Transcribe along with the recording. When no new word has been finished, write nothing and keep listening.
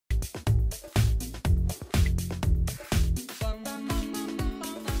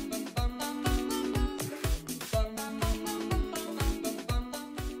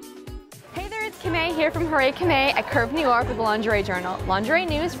here from Hurray Kimmay at Curveny, New York with the Lingerie Journal. Lingerie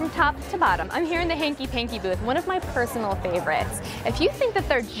news from top to bottom. I'm here in the Hanky Panky Booth, one of my personal favorites. If you think that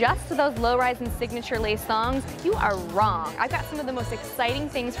they're just those low-rise and signature lace thongs, you are wrong. I've got some of the most exciting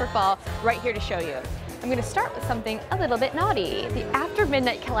things for fall right here to show you. I'm going to start with something a little bit naughty. The After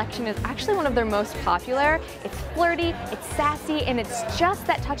Midnight collection is actually one of their most popular. It's flirty, it's sassy, and it's just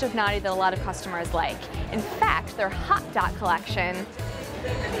that touch of naughty that a lot of customers like. In fact, their Hot Dot collection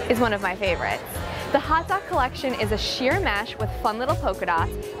is one of my favorites. The Hot Dot collection is a sheer mesh with fun little polka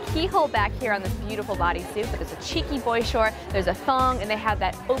dots, keyhole back here on this beautiful bodysuit, but there's a cheeky boy short, there's a thong, and they have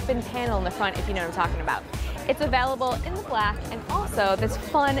that open panel in the front if you know what I'm talking about. It's available in the black and also this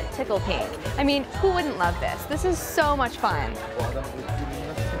fun tickle pink. I mean, who wouldn't love this? This is so much fun.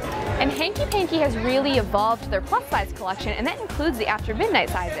 And Hanky Panky has really evolved their plus size collection, and that includes the After Midnight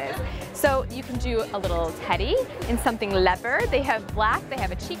sizes. So you can do a little teddy in something leopard. They have black, they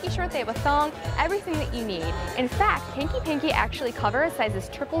have a cheeky short, they have a thong, everything that you need. In fact, Hanky Panky actually covers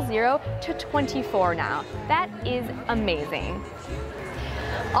sizes 000 to 24 now. That is amazing.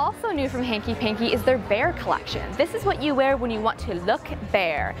 Also new from Hanky Panky is their Bear collection. This is what you wear when you want to look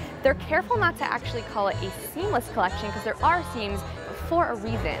bare. They're careful not to actually call it a seamless collection because there are seams for a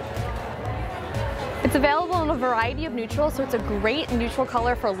reason. It's available in a variety of neutrals, so it's a great neutral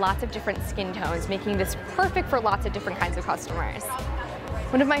color for lots of different skin tones, making this perfect for lots of different kinds of customers.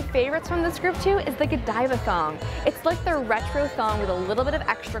 One of my favorites from this group too is the Godiva thong. It's like their retro thong with a little bit of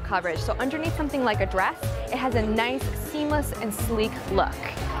extra coverage, so underneath something like a dress, it has a nice, seamless and sleek look.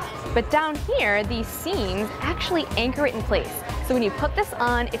 But down here, these seams actually anchor it in place. So when you put this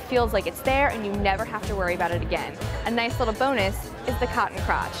on, it feels like it's there and you never have to worry about it again. A nice little bonus is the cotton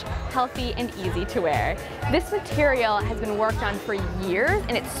crotch, healthy and easy to wear. This material has been worked on for years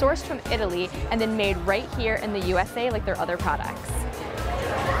and it's sourced from Italy and then made right here in the USA like their other products.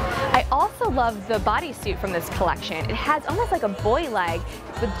 I also love the bodysuit from this collection. It has almost like a boy leg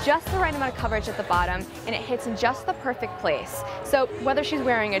with just the right amount of coverage at the bottom, and it hits in just the perfect place. So whether she's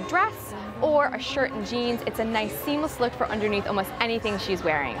wearing a dress or a shirt and jeans, it's a nice seamless look for underneath almost anything she's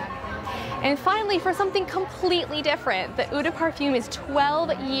wearing. And finally, for something completely different, the Eau de Parfum is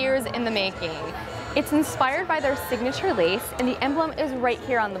 12 years in the making. It's inspired by their signature lace, and the emblem is right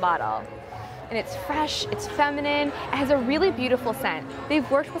here on the bottle. And it's fresh, it's feminine, it has a really beautiful scent. They've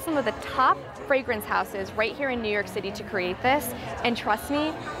worked with some of the top fragrance houses right here in New York City to create this, and trust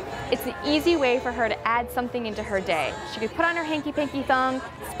me, it's an easy way for her to add something into her day. She could put on her Hanky Panky thong,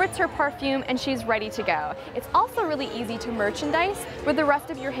 spritz her perfume, and she's ready to go. It's also really easy to merchandise with the rest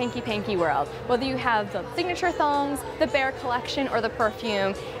of your Hanky Panky world. Whether you have the signature thongs, the Bear collection, or the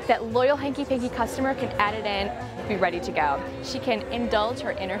perfume, that loyal Hanky Panky customer can add it in and be ready to go. She can indulge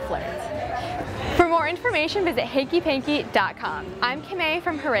her inner flirt. For more information, visit hankypanky.com. I'm Kimmay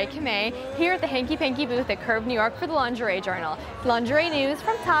from Hurray Kimmay, here at the Hanky Panky Booth at Curve, New York for the Lingerie Journal. Lingerie news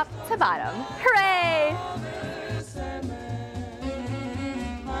from top to bottom. Hooray!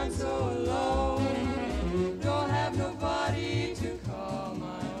 I'm so alone, don't have nobody to call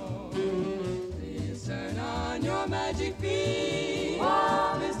my own. Please turn on your magic beam.